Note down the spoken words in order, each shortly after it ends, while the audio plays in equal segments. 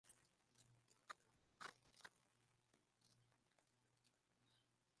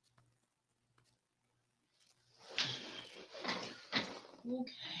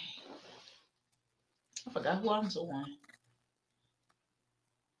Okay. I forgot who I'm on.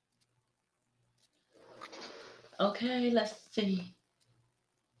 Okay, let's see.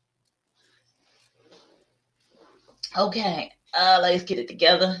 Okay, let's get it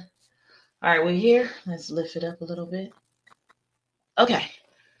together. All right, we're here. Let's lift it up a little bit. Okay.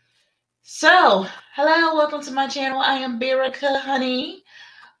 So, hello, welcome to my channel. I am Berica, honey.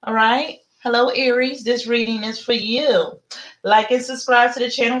 All right. Hello, Aries. This reading is for you. Like and subscribe to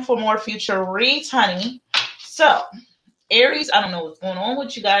the channel for more future reads, honey. So, Aries, I don't know what's going on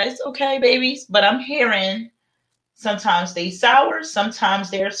with you guys, okay, babies? But I'm hearing sometimes they sour,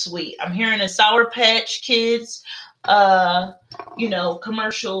 sometimes they're sweet. I'm hearing a Sour Patch Kids,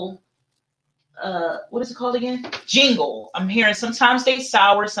 commercial. What is it called again? Jingle. I'm hearing sometimes they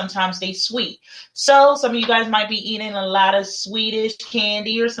sour, sometimes they sweet. So some of you guys might be eating a lot of Swedish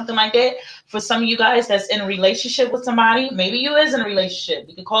candy or something like that. For some of you guys that's in a relationship with somebody, maybe you is in a relationship.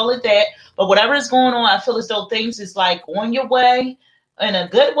 You could call it that. But whatever is going on, I feel as though things is like on your way in a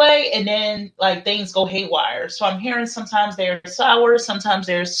good way, and then like things go haywire. So I'm hearing sometimes they're sour, sometimes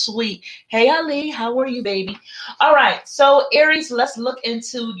they're sweet. Hey Ali, how are you, baby? All right, so Aries, let's look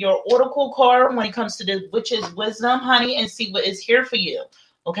into your oracle card when it comes to the witch's wisdom, honey, and see what is here for you.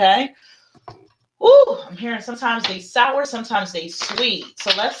 Okay. Ooh, I'm hearing sometimes they sour, sometimes they sweet.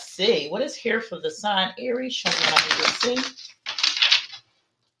 So let's see what is here for the sign Aries. Show me what I need to see.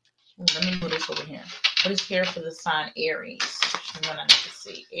 Let me move this over here. What is here for the sign Aries? Show me what I need to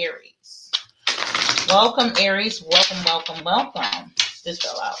see. Aries. Welcome, Aries. Welcome. This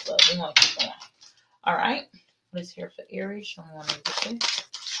fell out, but we're going to keep going. All right. What is here for Aries? Show me what I need to see.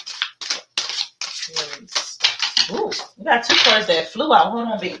 Aries. Ooh, we got two cards that flew out. Hold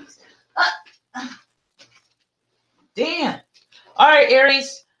on, babies. Damn. All right,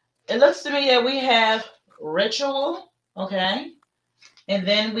 Aries. It looks to me that we have ritual, okay? And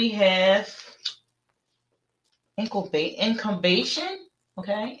then we have incubation,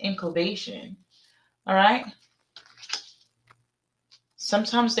 okay? Incubation. All right?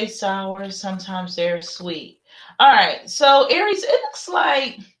 Sometimes they sour, sometimes they're sweet. All right, so Aries, it looks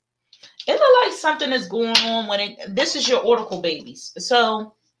like something is going on this is your oracle, babies.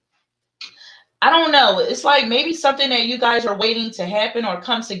 So I don't know. It's like maybe something that you guys are waiting to happen or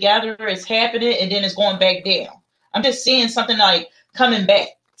come together is happening and then it's going back down. I'm just seeing something like coming back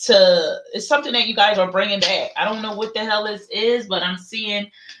it's something that you guys are bringing back. I don't know what the hell this is, but I'm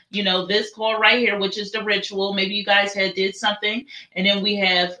seeing, this card right here, which is the ritual. Maybe you guys did something. And then we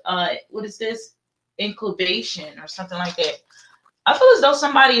have, what is this? Incubation or something like that. I feel as though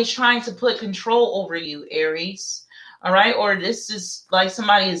somebody is trying to put control over you, Aries. All right. Or this is like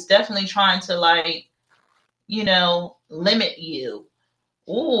somebody is definitely trying to limit you.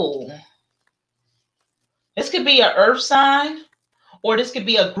 Ooh. This could be an earth sign, or this could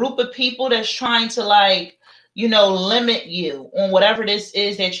be a group of people that's trying to limit you on whatever this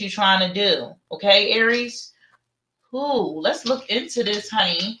is that you're trying to do. Okay, Aries? Ooh, let's look into this,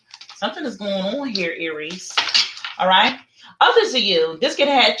 honey. Something is going on here, Aries. All right. Others of you, this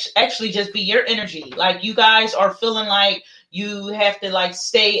can actually just be your energy. Like you guys are feeling like you have to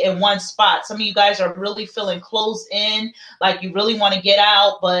stay in one spot. Some of you guys are really feeling closed in, like you really want to get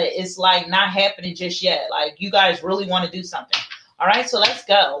out, but it's not happening just yet. Like you guys really want to do something. All right, so let's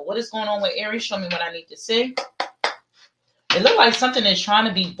go. What is going on with Aries? Show me what I need to see. It looks like something is trying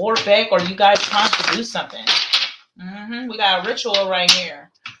to be brought back, or you guys trying to do something. We got a ritual right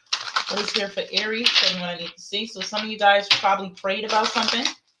here. What is here for Aries? Show me what I need to see. So some of you guys probably prayed about something.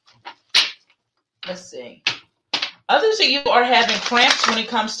 Let's see. Others of you are having cramps when it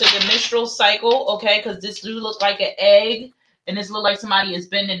comes to the menstrual cycle, okay? Because this do look like an egg, and this look like somebody is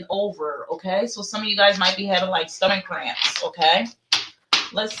bending over, okay? So some of you guys might be having stomach cramps, okay?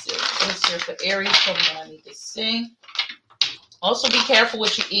 Let's see. What is here for Aries? Show me what I need to see. Also be careful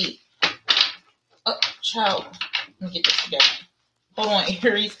what you eat. Oh, child. Let me get this together. Hold on,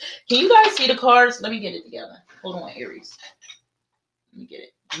 Aries. Can you guys see the cards? Let me get it together. Hold on, Aries. Let me get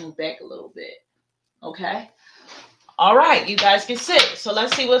it. Move back a little bit. Okay. All right. You guys can sit. So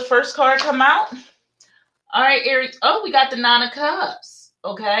let's see what first card come out. All right, Aries. Oh, we got the 9 of Cups.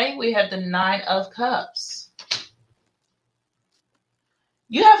 Okay. We have the 9 of Cups.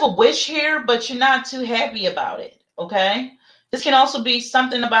 You have a wish here, but you're not too happy about it. Okay. This can also be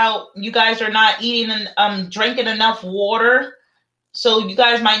something about you guys are not eating and drinking enough water. So you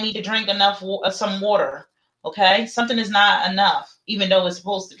guys might need to drink some water, okay? Something is not enough, even though it's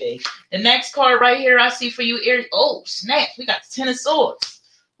supposed to be. The next card right here I see for you, Aries. Oh, snap. We got the 10 of Swords.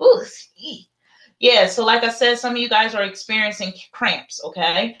 Ooh, Yeah, so like I said, some of you guys are experiencing cramps,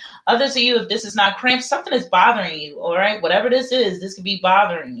 okay? Others of you, if this is not cramps, something is bothering you, all right? Whatever this is, this could be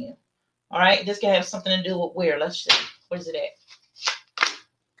bothering you, all right? This can have something to do with where. Let's see. Where's it at?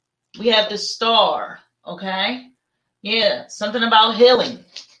 We have the star, okay? Yeah, something about healing.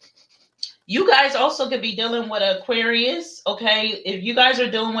 You guys also could be dealing with Aquarius, okay? If you guys are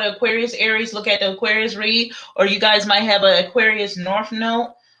dealing with Aquarius, Aries, look at the Aquarius read, or you guys might have an Aquarius North Node,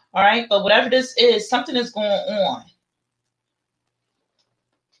 all right? But whatever this is, something is going on.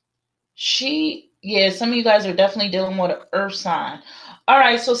 Some of you guys are definitely dealing with an earth sign. All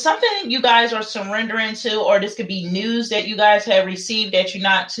right, so something you guys are surrendering to, or this could be news that you guys have received that you're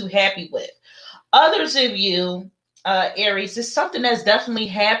not too happy with. Others of you, Aries, is something that's definitely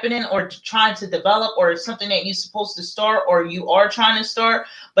happening or trying to develop, or something that you're supposed to start or you are trying to start,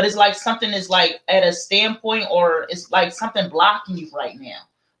 but it's like something is like at a standpoint, or it's like something blocking you right now.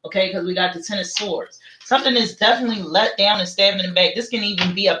 Okay, because we got the Ten of Swords. Something is definitely let down and stabbed in the back. This can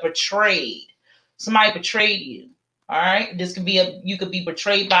even be a betrayed. Somebody betrayed you. All right, this could be you could be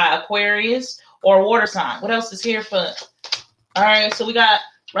betrayed by Aquarius or a water sign. What else is here for? All right, so we got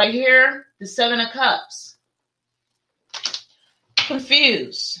right here the Seven of Cups.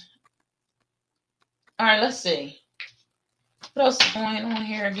 Confused. All right, let's see. What else is going on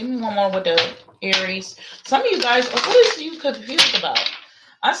here? Give me one more with the Aries. Some of you guys, what is you confused about?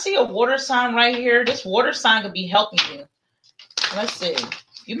 I see a water sign right here. This water sign could be helping you. Let's see.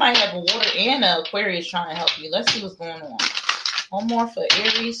 You might have a water and an Aquarius trying to help you. Let's see what's going on. One more for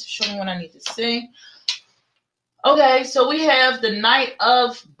Aries. Show me what I need to see. Okay, so we have the Knight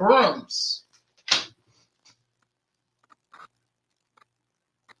of Brooms.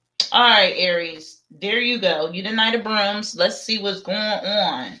 All right, Aries. There you go. You're the Knight of Brooms. Let's see what's going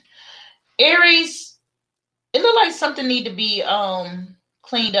on. Aries, it looks like something need to be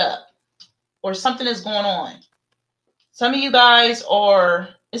cleaned up, or something is going on. Some of you guys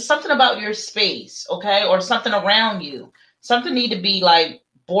it's something about your space, okay? Or something around you. Something need to be like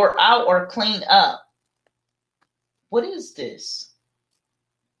bored out or cleaned up. What is this?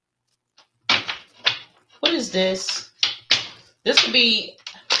 What is this? This could be,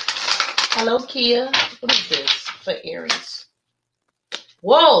 hello, Kia. What is this for Aries?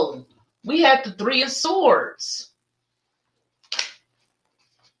 Whoa, we have the Three of Swords.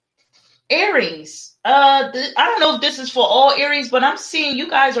 Aries, I don't know if this is for all Aries, but I'm seeing you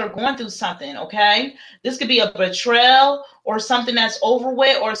guys are going through something, okay? This could be a betrayal or something that's over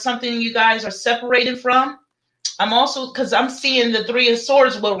with, or something you guys are separated from. I'm also, because I'm seeing the Three of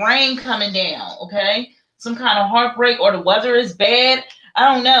Swords with rain coming down, okay? Some kind of heartbreak, or the weather is bad.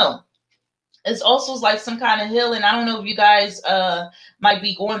 I don't know. It's also like some kind of healing. I don't know if you guys might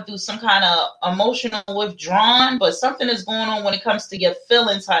be going through some kind of emotional withdrawal, but something is going on when it comes to your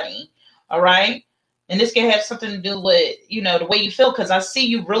feelings, honey. All right. And this can have something to do with, the way you feel. Because I see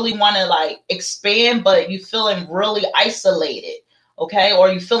you really want to like expand, but you feeling really isolated. Okay. Or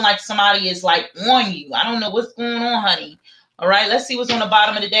you feel like somebody is like on you. I don't know what's going on, honey. All right. Let's see what's on the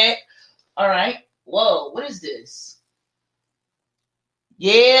bottom of the deck. All right. Whoa. What is this?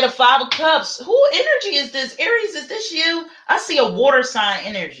 Yeah, the Five of Cups. Who energy is this? Aries, is this you? I see a water sign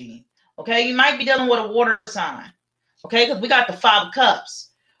energy. Okay. You might be dealing with a water sign. Okay. Because we got the Five of Cups.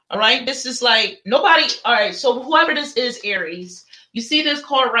 All right, this is like nobody. All right, so whoever this is, Aries, you see this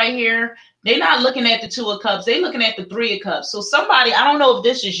card right here. They're not looking at the Two of Cups. They're looking at the Three of Cups. So somebody, I don't know if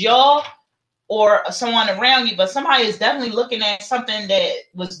this is y'all or someone around you, but somebody is definitely looking at something that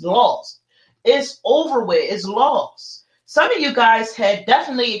was lost. It's over with. It's lost. Some of you guys had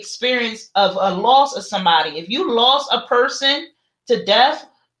definitely experienced of a loss of somebody. If you lost a person to death,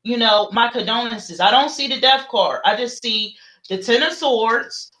 my condolences. I don't see the death card. I just see the Ten of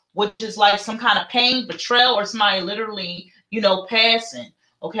Swords, which is like some kind of pain, betrayal, or somebody literally, passing.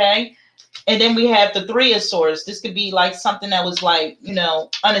 Okay. And then we have the Three of Swords. This could be like something that was like,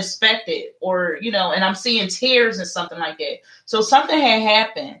 unexpected, or, and I'm seeing tears and something like that. So something had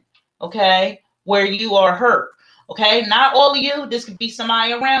happened. Okay. Where you are hurt. Okay. Not all of you. This could be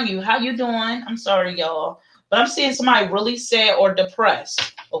somebody around you. How you doing? I'm sorry, y'all. But I'm seeing somebody really sad or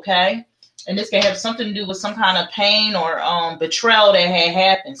depressed. Okay. And this can have something to do with some kind of pain or betrayal that had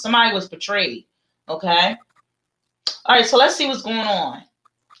happened. Somebody was betrayed. Okay. All right. So let's see what's going on.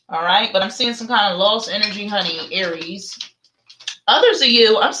 All right. But I'm seeing some kind of lost energy, honey, Aries. Others of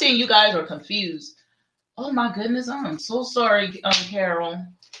you, I'm seeing you guys are confused. Oh, my goodness. I'm so sorry, Carol.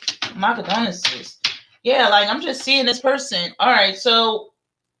 My condolences. Yeah, like I'm just seeing this person. All right. So,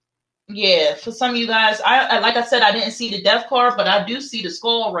 yeah, for some of you guys, I like I said, I didn't see the death card, but I do see the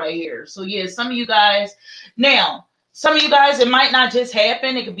skull right here. So yeah, some of you guys. Now, some of you guys, it might not just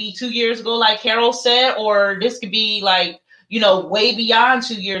happen. It could be 2 years ago, like Carol said, or this could be like, way beyond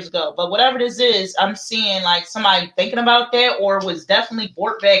 2 years ago. But whatever this is, I'm seeing like somebody thinking about that or was definitely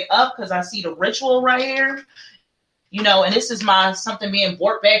brought back up because I see the ritual right here, and this is something being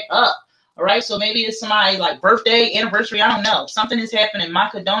brought back up. All right. So maybe it's somebody like birthday, anniversary. I don't know. Something is happening. My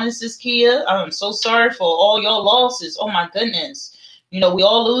condolences, Kia. I'm so sorry for all your losses. Oh my goodness. We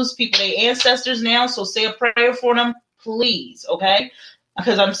all lose people, their ancestors now. So say a prayer for them, please. Okay.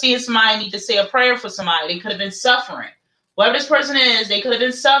 Because I'm seeing somebody need to say a prayer for somebody. They could have been suffering. Whoever this person is, they could have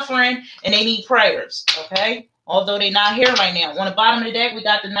been suffering and they need prayers. Okay. Although they're not here right now. On the bottom of the deck, we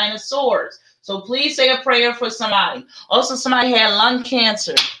got the Nine of Swords. So please say a prayer for somebody. Also, somebody had lung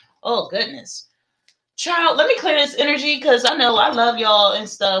cancer. Oh, goodness. Child, let me clear this energy because I know I love y'all and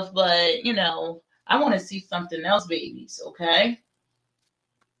stuff, but, I want to see something else, babies, okay?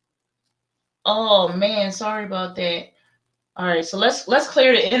 Oh, man, sorry about that. All right, so let's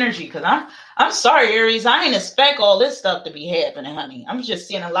clear the energy because I'm sorry, Aries. I ain't expect all this stuff to be happening, honey. I'm just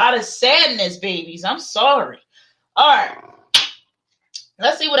seeing a lot of sadness, babies. I'm sorry. All right.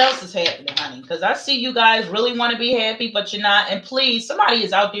 Let's see what else is happening, honey, because I see you guys really want to be happy, but you're not. And please, somebody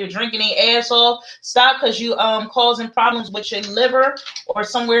is out there drinking their ass off. Stop, because you causing problems with your liver or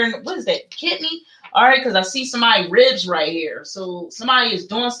somewhere in, what is that, kidney? All right, because I see somebody ribs right here. So somebody is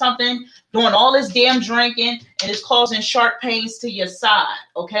doing something, doing all this damn drinking, and it's causing sharp pains to your side.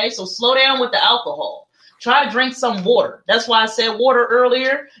 Okay, so slow down with the alcohol. Try to drink some water. That's why I said water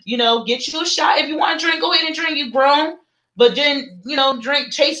earlier. Get you a shot. If you want to drink, go ahead and drink. You grown. But then,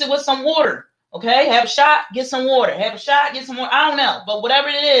 chase it with some water. Okay? Have a shot, get some water. Have a shot, get some water. I don't know. But whatever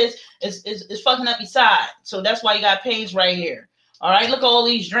it is fucking up your side. So that's why you got pains right here. All right? Look at all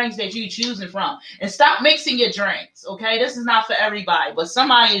these drinks that you're choosing from. And stop mixing your drinks. Okay? This is not for everybody. But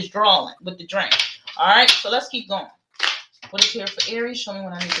somebody is drawing with the drink. All right? So let's keep going. What is here for Aries? Show me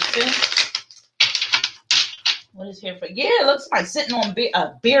what I need to see. What is here for? Yeah, it looks like sitting on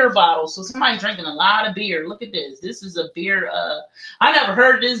a beer bottle. So somebody drinking a lot of beer. Look at this. This is a beer. I never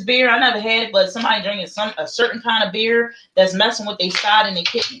heard of this beer. I never had it, but somebody drinking a certain kind of beer that's messing with their side and their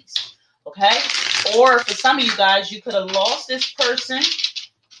kidneys. Okay? Or for some of you guys, you could have lost this person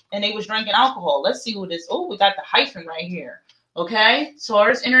and they was drinking alcohol. Let's see what this. Oh, we got the hyphen right here. Okay,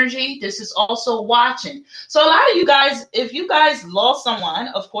 Taurus energy. This is also watching. So a lot of you guys, if you guys lost someone,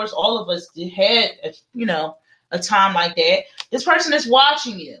 of course, all of us had, a time like that. This person is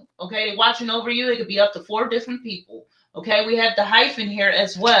watching you. Okay, they're watching over you. It could be up to 4 different people. Okay, we have the hyphen here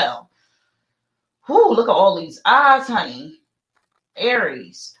as well. Whoo, look at all these eyes, honey.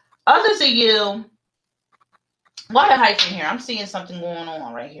 Aries. Others of you, why the hyphen here? I'm seeing something going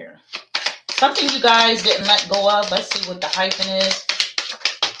on right here. Something you guys didn't let go of. Let's see what the hyphen is.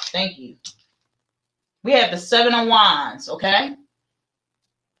 Thank you. We have the 7 of Wands, okay?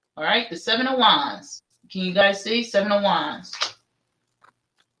 All right, the 7 of Wands. Can you guys see? 7 of Wands.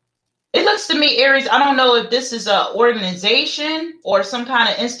 It looks to me, Aries, I don't know if this is an organization or some kind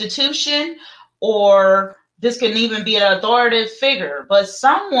of institution, or this can even be an authoritative figure, but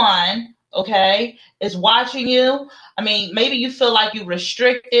someone, okay, is watching you. I mean, maybe you feel like you're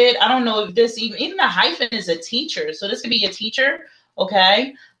restricted. I don't know if this even the hyphen is a teacher. So this could be a teacher,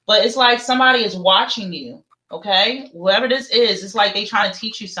 okay? But it's like somebody is watching you, okay? Whoever this is, it's like they trying to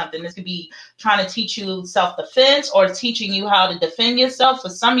teach you something. This could be trying to teach you self-defense or teaching you how to defend yourself. For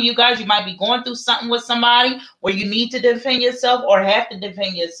some of you guys, you might be going through something with somebody where you need to defend yourself or have to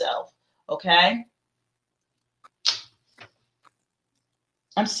defend yourself, okay?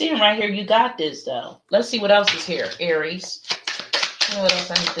 I'm seeing right here, you got this, though. Let's see what else is here, Aries. What else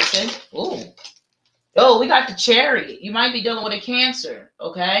I need to say? Ooh. Oh, we got the Chariot. You might be dealing with a Cancer,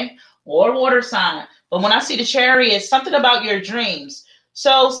 okay? Or water sign. But when I see the Chariot, it's something about your dreams.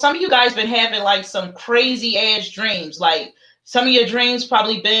 So some of you guys been having like some crazy ass dreams. Like some of your dreams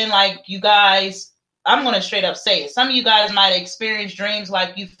probably been like you guys, I'm going to straight up say it. Some of you guys might have experienced dreams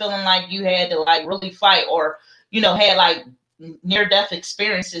like you feeling like you had to like really fight or, had like near-death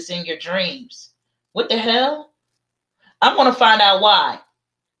experiences in your dreams. What the hell? I'm going to find out why.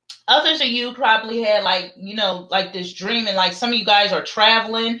 Others of you probably had like this dream, and like some of you guys are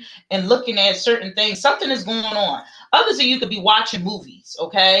traveling and looking at certain things. Something is going on. Others of you could be watching movies,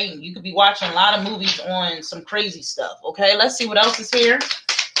 okay? You could be watching a lot of movies on some crazy stuff, okay? Let's see what else is here.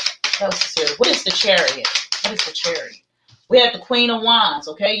 What else is here? What is the Chariot? What is the Chariot? We have the Queen of Wands,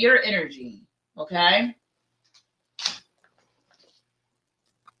 okay? Your energy, okay?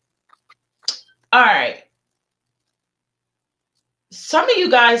 All right. Some of you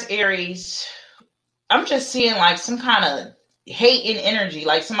guys, Aries, I'm just seeing like some kind of hating energy,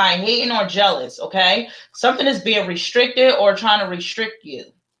 like somebody hating or jealous, okay? Something is being restricted or trying to restrict you.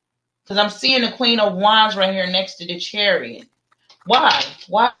 Because I'm seeing the Queen of Wands right here next to the Chariot. Why?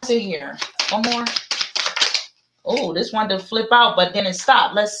 Why is it here? One more. Oh, this wanted to flip out, but then it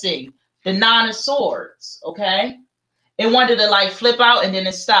stopped. Let's see. The Nine of Swords, okay? It wanted to like flip out and then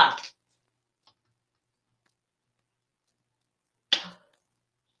it stopped.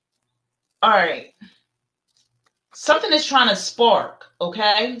 All right. Something is trying to spark,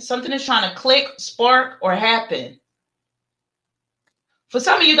 okay? Something is trying to click, spark, or happen. For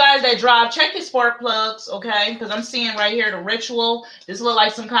some of you guys that drive, check your spark plugs, okay? Because I'm seeing right here the ritual. This look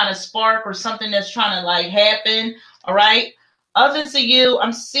like some kind of spark or something that's trying to like happen, all right? Others of you,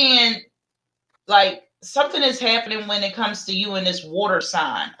 I'm seeing like something is happening when it comes to you in this water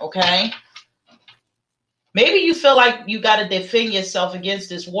sign, okay? Maybe you feel like you got to defend yourself against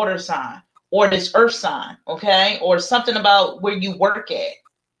this water sign or this earth sign, okay? Or something about where you work at.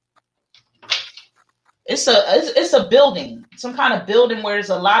 It's a building, some kind of building where there's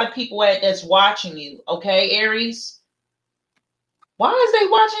a lot of people at that's watching you, okay, Aries? Why is they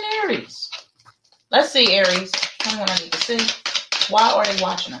watching Aries? Let's see, Aries. Tell me what I need to see. Why are they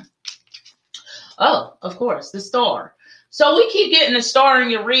watching them? Oh, of course, the star. So we keep getting the star in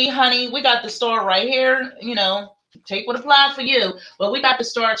your read, honey. We got the star right here. You know, take what applies for you. But we got the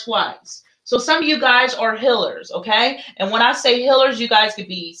star twice. So some of you guys are healers, okay? And when I say healers, you guys could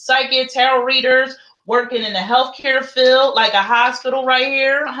be psychic, tarot readers, working in the healthcare field, like a hospital right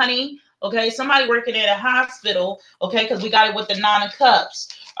here, honey. Okay, somebody working at a hospital, okay, because we got it with the Nine of Cups,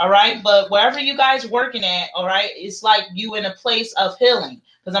 all right? But wherever you guys working at, all right, it's like you in a place of healing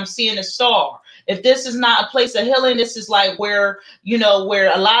because I'm seeing a star. If this is not a place of healing, this is like where, you know,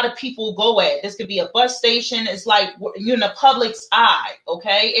 where a lot of people go at. This could be a bus station. It's like you're in the public's eye,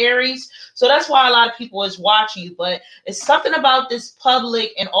 okay, Aries? So that's why a lot of people is watching you. But it's something about this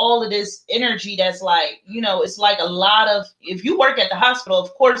public and all of this energy that's like, you know, it's like a lot of, if you work at the hospital,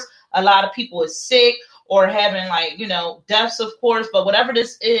 of course, a lot of people is sick or having like, you know, deaths, of course. But whatever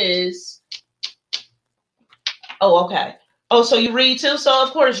this is. Oh, okay. Oh, so you read too? So,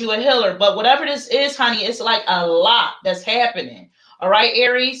 of course, you're a healer. But whatever this is, honey, it's like a lot that's happening. All right,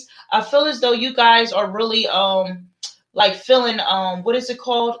 Aries? I feel as though you guys are really like feeling, what is it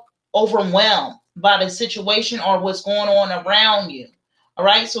called? Overwhelmed by the situation or what's going on around you. All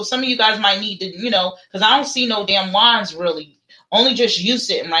right? So some of you guys might need to, you know, because I don't see no damn wands really. Only just you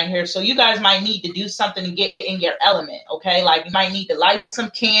sitting right here. So you guys might need to do something to get in your element, okay? Like you might need to light some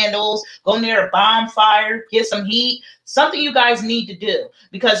candles, go near a bonfire, get some heat. Something you guys need to do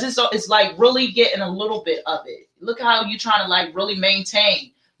because it's like really getting a little bit of it. Look how you trying to like really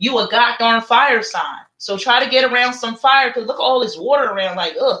maintain. You a goddamn fire sign. So try to get around some fire because look at all this water around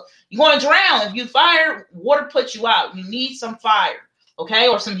like, ugh, you're going to drown. If you fire, water puts you out. You need some fire, okay?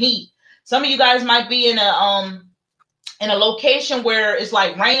 Or some heat. Some of you guys might be in a location where it's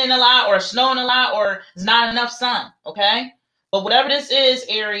like raining a lot or snowing a lot or there's not enough sun, okay? But whatever this is,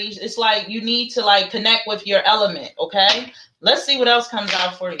 Aries, it's like you need to like connect with your element, okay? Let's see what else comes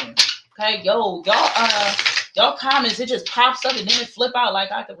out for you. Okay, yo, y'all comments, it just pops up and then it flip out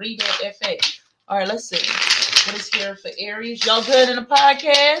like I could read it at that fast. All right, let's see. What is here for Aries? Y'all good in the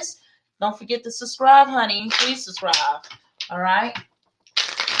podcast? Don't forget to subscribe, honey. Please subscribe. All right.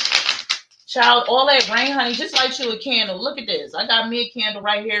 Child, all that rain, honey, just light you a candle. Look at this. I got me a candle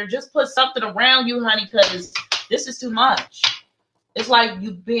right here. Just put something around you, honey, because this is too much. It's like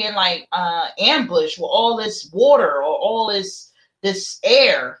you being like ambushed with all this water or all this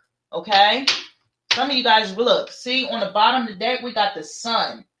air, okay? Some of you guys, look, see on the bottom of the deck, we got the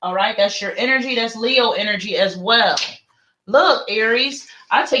sun, all right? That's your energy. That's Leo energy as well. Look, Aries,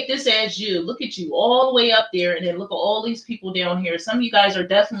 I take this as you. Look at you all the way up there, and then look at all these people down here. Some of you guys are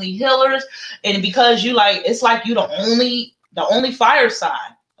definitely healers, and because you like, it's like you the only fire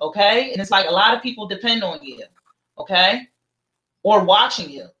sign, okay? And it's like a lot of people depend on you, okay? Or watching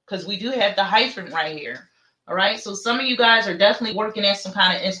you, because we do have the hyphen right here. All right. So some of you guys are definitely working at some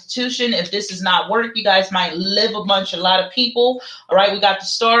kind of institution. If this is not work, you guys might live a lot of people. All right. We got the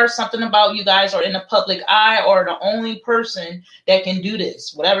stars. Something about you guys are in the public eye or the only person that can do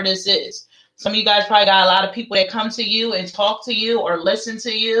this, whatever this is. Some of you guys probably got a lot of people that come to you and talk to you or listen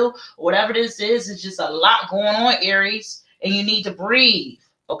to you. Whatever this is, it's just a lot going on, Aries, and you need to breathe.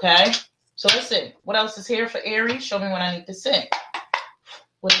 Okay. So let's see. What else is here for Aries? Show me what I need to say.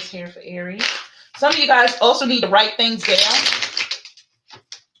 What is here for Aries? Some of you guys also need to write things down.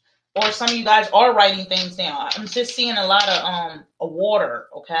 Or some of you guys are writing things down. I'm just seeing a lot of water,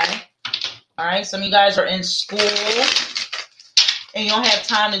 okay? All right, some of you guys are in school. And you don't have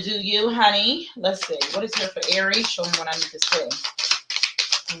time to do you, honey. Let's see. What is here for Aries? Show me what I need to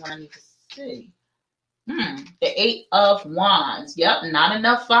see. What I need to see. The 8 of Wands. Yep, not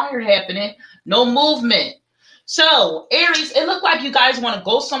enough fire happening. No movement. So, Aries, it looked like you guys want to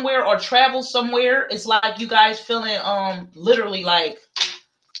go somewhere or travel somewhere. It's like you guys feeling literally like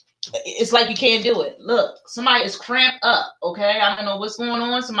it's like you can't do it. Look, somebody is cramped up, okay? I don't know what's going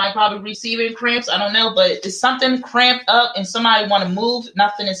on. Somebody probably receiving cramps. I don't know, but it's something cramped up and somebody want to move.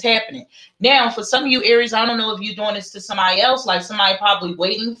 Nothing is happening. Now, for some of you, Aries, I don't know if you're doing this to somebody else, like somebody probably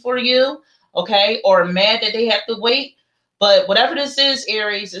waiting for you, okay? Or mad that they have to wait. But whatever this is,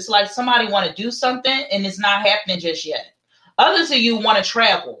 Aries, it's like somebody want to do something and it's not happening just yet. Others of you want to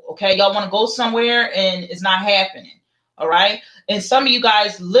travel, okay? Y'all want to go somewhere and it's not happening, all right? And some of you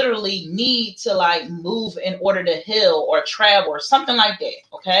guys literally need to like move in order to heal or travel or something like that,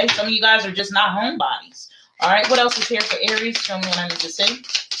 okay? Some of you guys are just not homebodies, all right? What else is here for Aries? Show me what I need to see.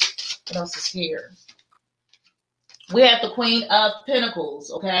 What else is here? We have the Queen of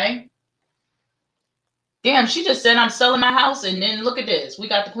Pentacles, okay? Damn, she just said I'm selling my house, and then look at this. We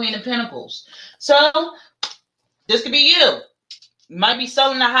got the Queen of Pentacles. So this could be you. You might be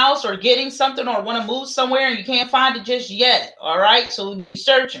selling a house or getting something or want to move somewhere and you can't find it just yet, all right? So be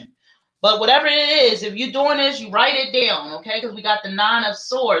searching. But whatever it is, if you're doing this, you write it down, okay? Because we got the 9 of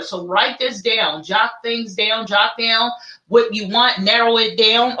Swords. So write this down. Jot things down. Jot down what you want. Narrow it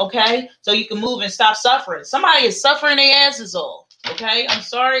down, okay? So you can move and stop suffering. Somebody is suffering their asses off, okay? I'm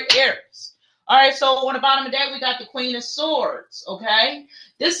sorry, Aries. All right, so on the bottom of that, we got the Queen of Swords, okay?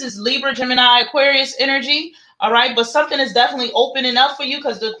 This is Libra, Gemini, Aquarius energy, all right? But something is definitely opening up for you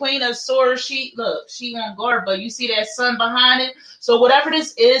because the Queen of Swords, she on guard, but you see that sun behind it? So whatever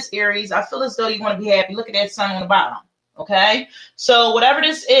this is, Aries, I feel as though you want to be happy. Look at that sun on the bottom, okay? So whatever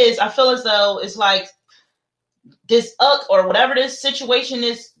this is, I feel as though it's like this or whatever this situation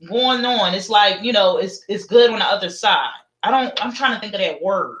is going on, it's like, you know, it's good on the other side. I'm trying to think of that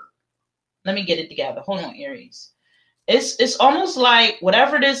word. Let me get it together. Hold on, Aries. It's almost like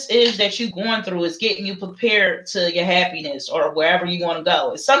whatever this is that you're going through is getting you prepared to your happiness or wherever you want to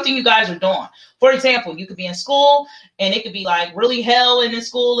go. It's something you guys are doing. For example, you could be in school and it could be like really hell in the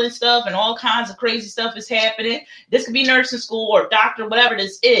school and stuff and all kinds of crazy stuff is happening. This could be nursing school or doctor, whatever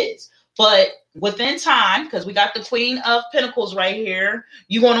this is. But within time, because we got the Queen of Pentacles right here,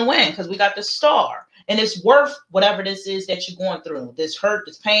 you're going to win because we got the Star. And it's worth whatever this is that you're going through. This hurt,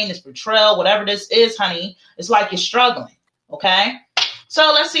 this pain, this betrayal, whatever this is, honey. It's like you're struggling, okay?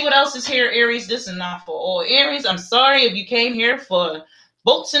 So let's see what else is here, Aries. This is not for all Aries. I'm sorry if you came here for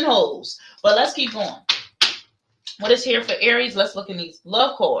boats and hoes. But let's keep going. What is here for Aries? Let's look in these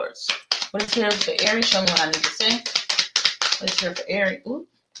love cards. What is here for Aries? Show me what I need to see. What is here for Aries? Ooh.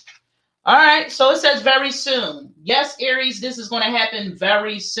 All right, so it says very soon. Yes, Aries, this is going to happen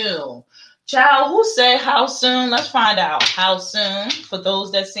very soon. Child, who said how soon? Let's find out how soon for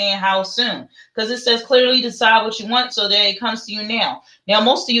those that saying how soon. Because it says clearly decide what you want so that it comes to you now. Now,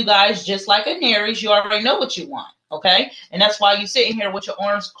 most of you guys, just like an Aries, you already know what you want, okay? And that's why you're sitting here with your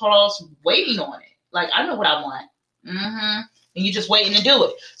arms crossed waiting on it. Like, I know what I want. And you're just waiting to do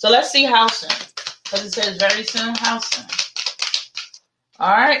it. So let's see how soon. Because it says very soon, how soon.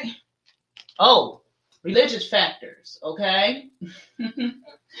 All right. Oh, religious factors, okay?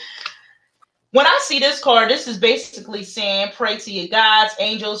 When I see this card, this is basically saying pray to your gods,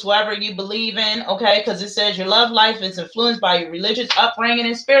 angels, whoever you believe in, okay? Because it says your love life is influenced by your religious upbringing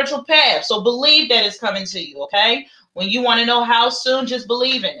and spiritual path. So believe that it's coming to you, okay? When you want to know how soon, just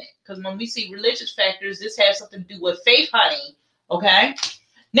believe in it. Because when we see religious factors, this has something to do with faith, honey, okay?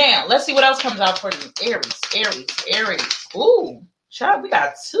 Now, let's see what else comes out for you. Aries. Ooh, child, we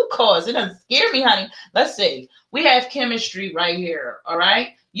got 2 cards. It doesn't scare me, honey. Let's see. We have chemistry right here, all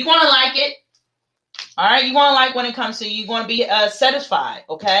right? You want to like it. All right, you want to like when it comes to you. You're going to be satisfied,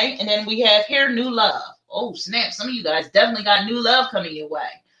 okay? And then we have here new love. Oh, snap. Some of you guys definitely got new love coming your way,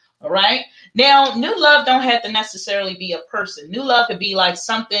 all right? Now, new love don't have to necessarily be a person. New love could be like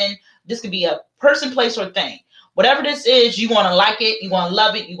something. This could be a person, place, or thing. Whatever this is, you want to like it. You want to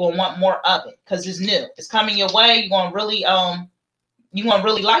love it. You're going to want more of it because it's new. It's coming your way. You're going to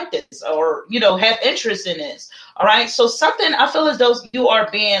really like this or, you know, have interest in this, all right? So something, I feel as though you are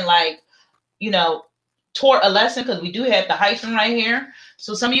being like, you know, taught a lesson because we do have the hyphen right here.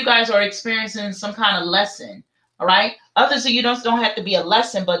 So some of you guys are experiencing some kind of lesson, all right? Others of you don't have to be a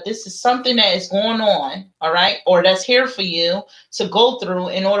lesson, but this is something that is going on, all right? Or that's here for you to go through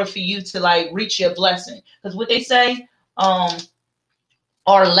in order for you to like reach your blessing. Because what they say, our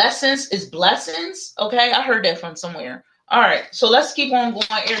lessons is blessings, okay? I heard that from somewhere. All right, so let's keep on going,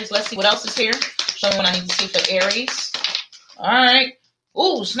 Aries. Let's see what else is here. Show me what I need to see for Aries. All right.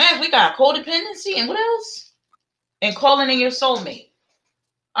 Ooh, snap. We got codependency and what else? And calling in your soulmate.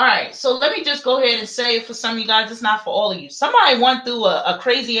 All right. So let me just go ahead and say for some of you guys, it's not for all of you. Somebody went through a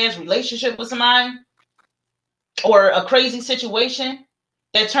crazy ass relationship with somebody or a crazy situation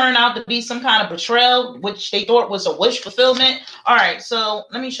that turned out to be some kind of betrayal, which they thought was a wish fulfillment. All right. So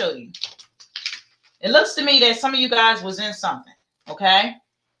let me show you. It looks to me that some of you guys was in something. Okay.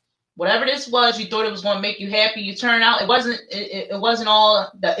 Whatever this was, you thought it was going to make you happy. You turned out, it wasn't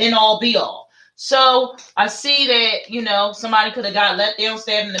all the end all be all. So I see that, somebody could have got let down,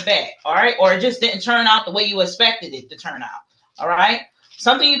 stabbed in the back. All right. Or it just didn't turn out the way you expected it to turn out. All right.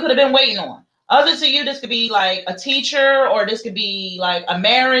 Something you could have been waiting on. Others of you, this could be like a teacher, or this could be like a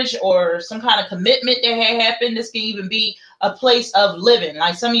marriage or some kind of commitment that had happened. This can even be a place of living.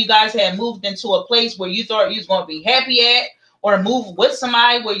 Like some of you guys had moved into a place where you thought you was going to be happy at, or move with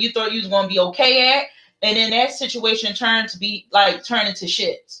somebody where you thought you was going to be okay at. And then that situation turned into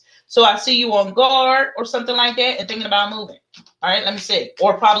shits. So I see you on guard or something like that and thinking about moving. All right, let me see.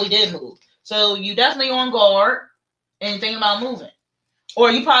 Or probably did move. So you definitely on guard and thinking about moving. Or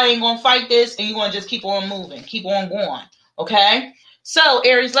you probably ain't going to fight this and you're going to just keep on moving. Keep on going. Okay? So,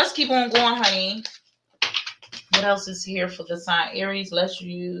 Aries, let's keep on going, honey. What else is here for the sign? Aries, let's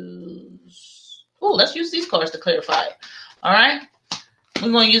use these cards to clarify it. All right?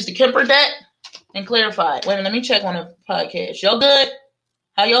 We're going to use the Kemper deck and clarify it. Wait a minute, let me check on the podcast. Y'all good?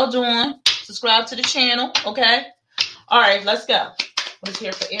 How y'all doing? Subscribe to the channel, okay? All right, let's go. What is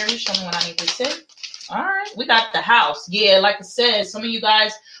here for Aries? Show me what I need to see. All right, we got the house. Yeah, like I said, some of you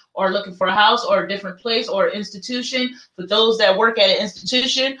guys are looking for a house or a different place or institution. For those that work at an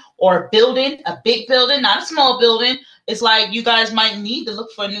institution or a building, a big building, not a small building, it's like you guys might need to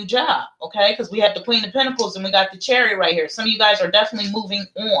look for a new job, okay? Because we have the Queen of Pentacles and we got the Chariot right here. Some of you guys are definitely moving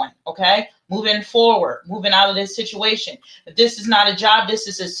on, okay? Moving forward, moving out of this situation. If this is not a job, this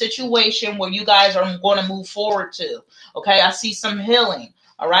is a situation where you guys are going to move forward to, okay? I see some healing.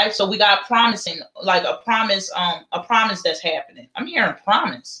 All right, so we got promising, like a promise that's happening. I'm hearing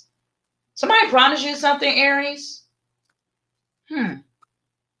promise. Somebody promised you something, Aries?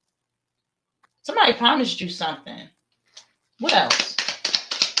 Somebody promised you something. What else?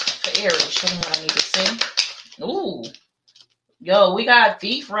 For Aries, show me what I need to see. Ooh. Yo, we got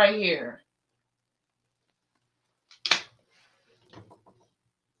Thief right here.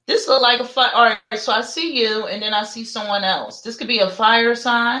 This look like a fire. All right, so I see you, and then I see someone else. This could be a fire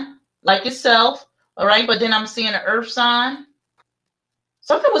sign, like yourself, all right? But then I'm seeing an earth sign.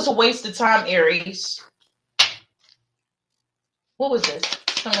 Something was a waste of time, Aries. What was this?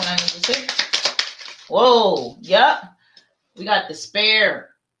 Someone I need to see. Whoa, yep. We got despair.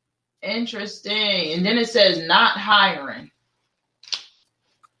 Interesting. And then it says not hiring.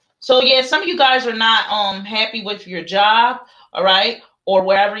 So, yeah, some of you guys are not happy with your job, all right? Or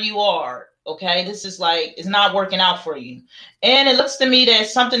wherever you are, okay? This is like, it's not working out for you. And it looks to me that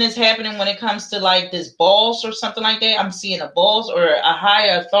something is happening when it comes to like this boss or something like that. I'm seeing a boss or a high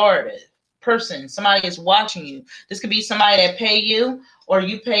authority person. Somebody is watching you. This could be somebody that pay you or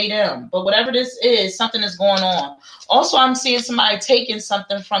you pay them. But whatever this is, something is going on. Also, I'm seeing somebody taking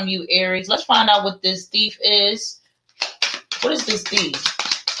something from you, Aries. Let's find out what this thief is. What is this thief?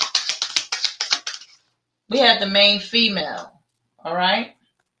 We have the main female. All right.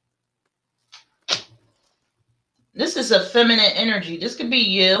 This is a feminine energy. This could be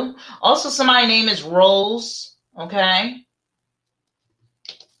you. Also, somebody's name is Rose. Okay.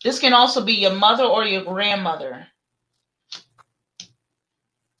 This can also be your mother or your grandmother.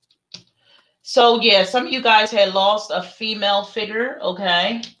 So, yeah, some of you guys had lost a female figure.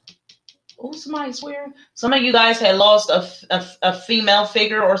 Okay. Oh, somebody's swearing. Some of you guys had lost a female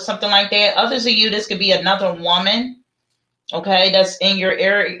figure or something like that. Others of you, this could be another woman. Okay, that's in your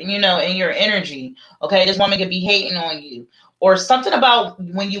area, in your energy. Okay, this woman could be hating on you. Or something about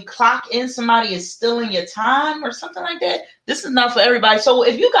when you clock in, somebody is stealing your time or something like that. This is not for everybody. So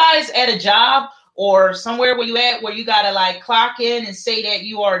if you guys at a job or somewhere where you at, where you got to like clock in and say that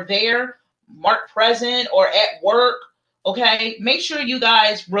you are there, mark present or at work, okay, make sure you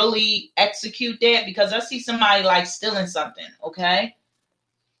guys really execute that because I see somebody like stealing something, okay?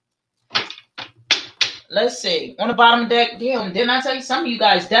 Let's see. On the bottom deck, damn, didn't I tell you? Some of you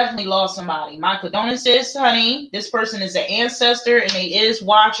guys definitely lost somebody. My condolences, honey. This person is an ancestor and they is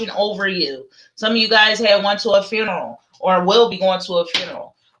watching over you. Some of you guys had went to a funeral or will be going to a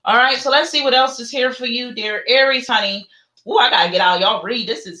funeral. All right, so let's see what else is here for you, dear Aries, honey. Ooh, I got to get out. Y'all read.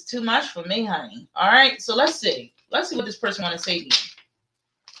 This is too much for me, honey. All right, so let's see. Let's see what this person want to say to you.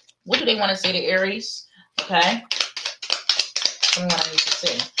 What do they want to say to Aries? Okay. What I need to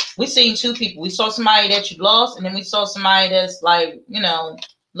say. We seen two people. We saw somebody that you lost, and then we saw somebody that's like,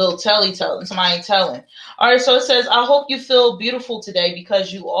 little telling, somebody telling. All right, so it says, I hope you feel beautiful today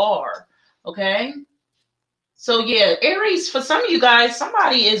because you are. Okay? So yeah, Aries, for some of you guys,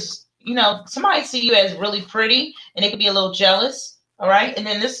 somebody is, somebody see you as really pretty, and they could be a little jealous. All right? And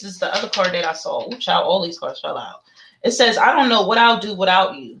then this is the other card that I saw. Ooh, child, all these cards fell out. It says, I don't know what I'll do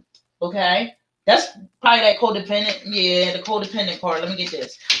without you. Okay? That's probably that codependent. Yeah, the codependent card. Let me get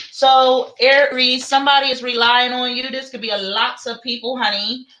this. So, Aries, somebody is relying on you. This could be a lots of people,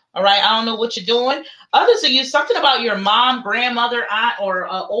 honey. All right. I don't know what you're doing. Others of you, something about your mom, grandmother, aunt, or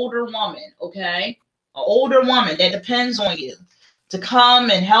an older woman. Okay. An older woman that depends on you to come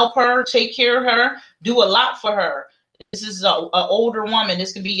and help her, take care of her, do a lot for her. This is an older woman.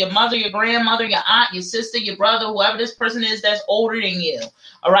 This could be your mother, your grandmother, your aunt, your sister, your brother, whoever this person is that's older than you.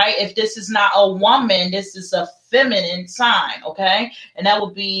 All right. If this is not a woman, this is a feminine sign. Okay. And that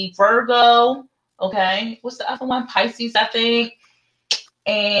would be Virgo. Okay. What's the other one? Pisces, I think.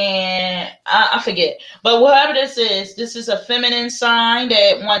 And I forget. But whoever this is a feminine sign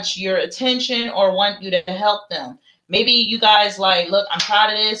that wants your attention or want you to help them. Maybe you guys like, look, I'm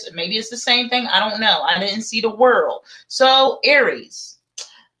tired of this. Maybe it's the same thing. I don't know. I didn't see the world. So Aries,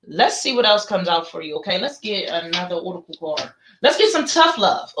 let's see what else comes out for you. Okay, let's get another oracle card. Let's get some tough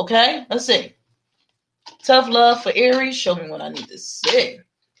love. Okay, let's see. Tough love for Aries. Show me what I need to see.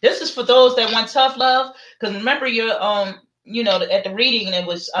 This is for those that want tough love. Because remember, you're at the reading, it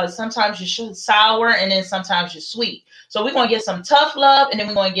was sometimes you're sour and then sometimes you're sweet. So we're gonna get some tough love, and then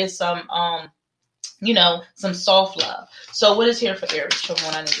we're gonna get some some soft love. So what is here for Aries? Show me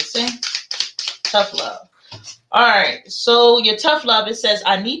what I need to say. Tough love. All right. So your tough love, it says,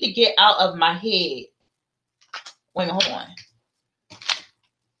 I need to get out of my head. Wait a minute, hold on.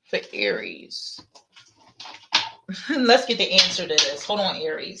 For Aries. Let's get the answer to this. Hold on,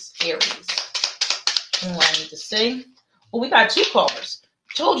 Aries. Show me what I need to say. Well, we got two cards.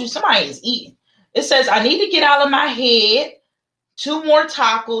 Told you somebody is eating. It says, I need to get out of my head. 2 more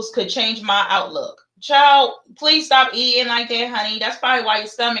tacos could change my outlook. Child, please stop eating like that, honey. That's probably why your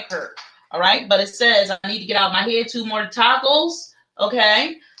stomach hurt. All right. But it says, I need to get out of my head. 2 more tacos,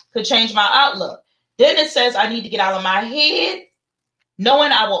 okay, could change my outlook. Then it says, I need to get out of my head.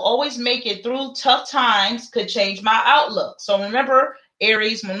 Knowing I will always make it through tough times could change my outlook. So remember,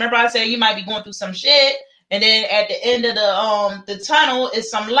 Aries, I said you might be going through some shit. And then at the end of the tunnel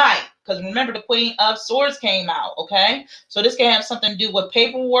is some light. Because remember, the Queen of Swords came out, okay? So this can have something to do with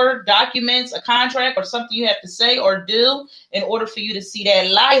paperwork, documents, a contract, or something you have to say or do in order for you to see that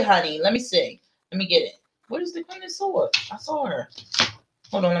light, honey. Let me see. Let me get it. What is the Queen of Swords? I saw her.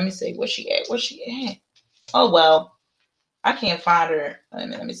 Hold on, let me see. Where's she at? Oh, well, I can't find her.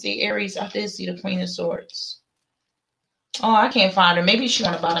 Let me see. Aries, I did see the Queen of Swords. Oh, I can't find her. Maybe she's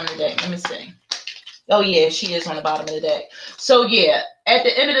on the bottom of the deck. Let me see. Oh, yeah, she is on the bottom of the deck. So, yeah, at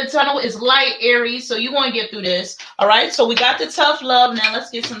the end of the tunnel is light, Aries. So you're going to get through this. All right. So we got the tough love. Now let's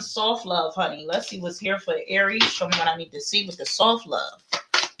get some soft love, honey. Let's see what's here for Aries. Show me what I need to see with the soft love.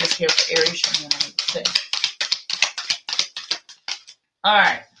 What's here for Aries? Show me what I need to see. All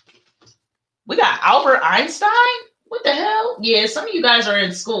right. We got Albert Einstein? What the hell? Yeah, some of you guys are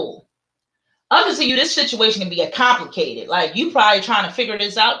in school. Others of you, this situation can be complicated. Like, you probably trying to figure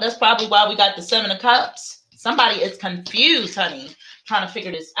this out. That's probably why we got the 7 of Cups. Somebody is confused, honey, trying to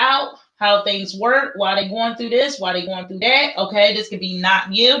figure this out, how things work, why they going through this, why they going through that. Okay, this could be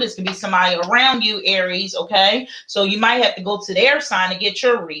not you. This could be somebody around you, Aries. Okay, so you might have to go to their sign to get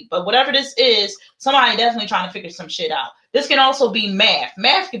your read. But whatever this is, somebody definitely trying to figure some shit out. This can also be math.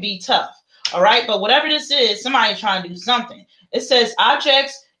 Math could be tough. All right, but whatever this is, somebody trying to do something. It says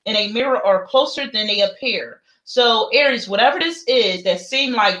objects in a mirror are closer than they appear. So Aries, whatever this is that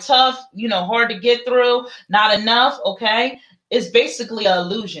seem like tough, hard to get through, not enough, okay, it's basically an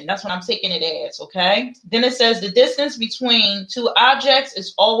illusion. That's what I'm taking it as, okay? Then it says the distance between 2 objects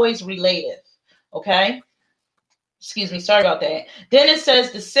is always relative, okay? Excuse me, sorry about that. Then it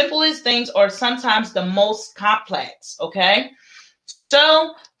says the simplest things are sometimes the most complex, okay?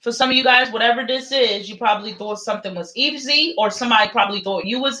 So for some of you guys, whatever this is, you probably thought something was easy, or somebody probably thought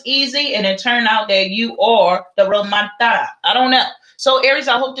you was easy, and it turned out that you are the romantada. I don't know. So Aries,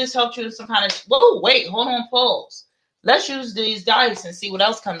 I hope this helped you in some kind of, whoa, wait, hold on, pause. Let's use these dice and see what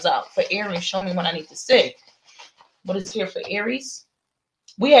else comes out. For Aries, show me what I need to say. What is here for Aries?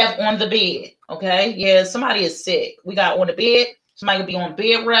 We have on the bed, okay? Yeah, somebody is sick. We got on the bed. Somebody could be on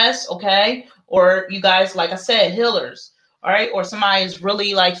bed rest, okay? Or you guys, like I said, healers. All right, or somebody is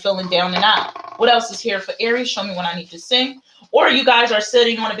really like feeling down and out. What else is here for Aries? Show me what I need to sing. Or you guys are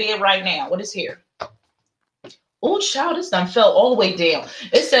sitting on a bed right now. What is here? Oh, child, this done fell all the way down.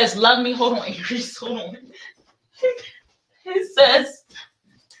 It says, love me. Hold on, Aries. Hold on. It says,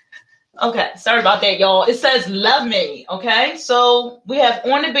 okay, sorry about that, y'all. It says, love me. Okay, so we have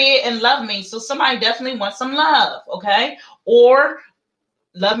on the bed and love me. So somebody definitely wants some love. Okay, or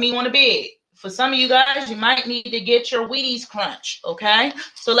love me on the bed. For some of you guys, you might need to get your Wheaties crunch. Okay,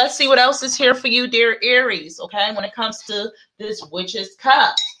 so let's see what else is here for you, dear Aries. Okay, when it comes to this witch's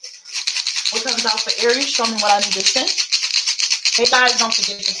cup. What comes out for Aries? Show me what I need to send. Hey guys, don't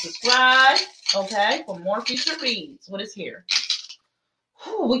forget to subscribe, okay, for more future reads. What is here?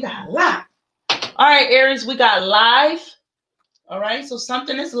 Whew, we got a lot. All right, Aries, we got live. All right, so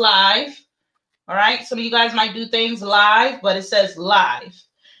something is live. All right, some of you guys might do things live, but it says live.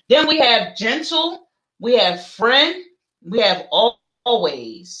 Then we have gentle. We have friend. We have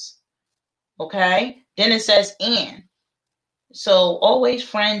always. Okay, then it says and. So always,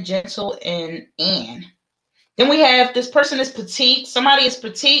 friend, gentle, and. Then we have this person is petite. Somebody is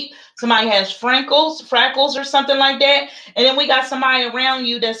petite. Somebody has freckles or something like that. And then we got somebody around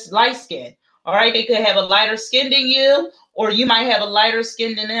you that's light skinned. All right. They could have a lighter skin than you, or you might have a lighter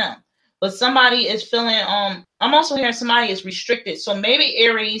skin than them. But somebody is feeling, I'm also hearing somebody is restricted. So maybe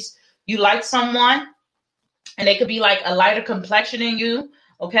Aries, you like someone and they could be like a lighter complexion than you.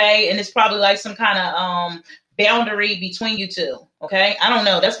 Okay. And it's probably like some kind of boundary between you two. Okay. I don't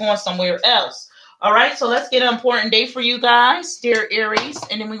know. That's going somewhere else. All right, so let's get an important date for you guys, dear Aries,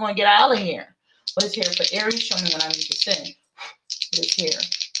 and then we're going to get out of here. What is here for Aries? Show me what I need to send. What is here?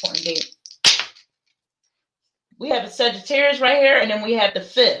 Important date. We have a Sagittarius right here, and then we have the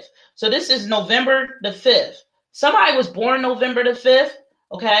 5th. So this is November the 5th. Somebody was born November the 5th,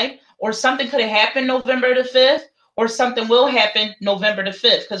 okay? Or something could have happened November the 5th, or something will happen November the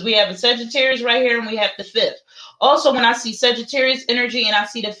 5th, because we have a Sagittarius right here, and we have the 5th. Also, when I see Sagittarius energy and I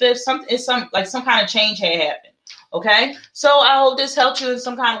see the 5th, some kind of change had happened. Okay, so I hope this helped you in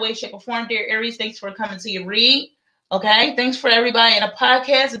some kind of way, shape, or form, dear Aries. Thanks for coming to your read. Okay, thanks for everybody in the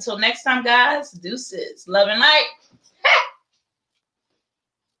podcast. Until next time, guys, deuces. Love and light.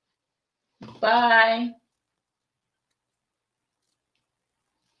 Bye.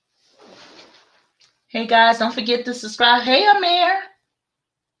 Hey, guys, don't forget to subscribe. Hey, Amir.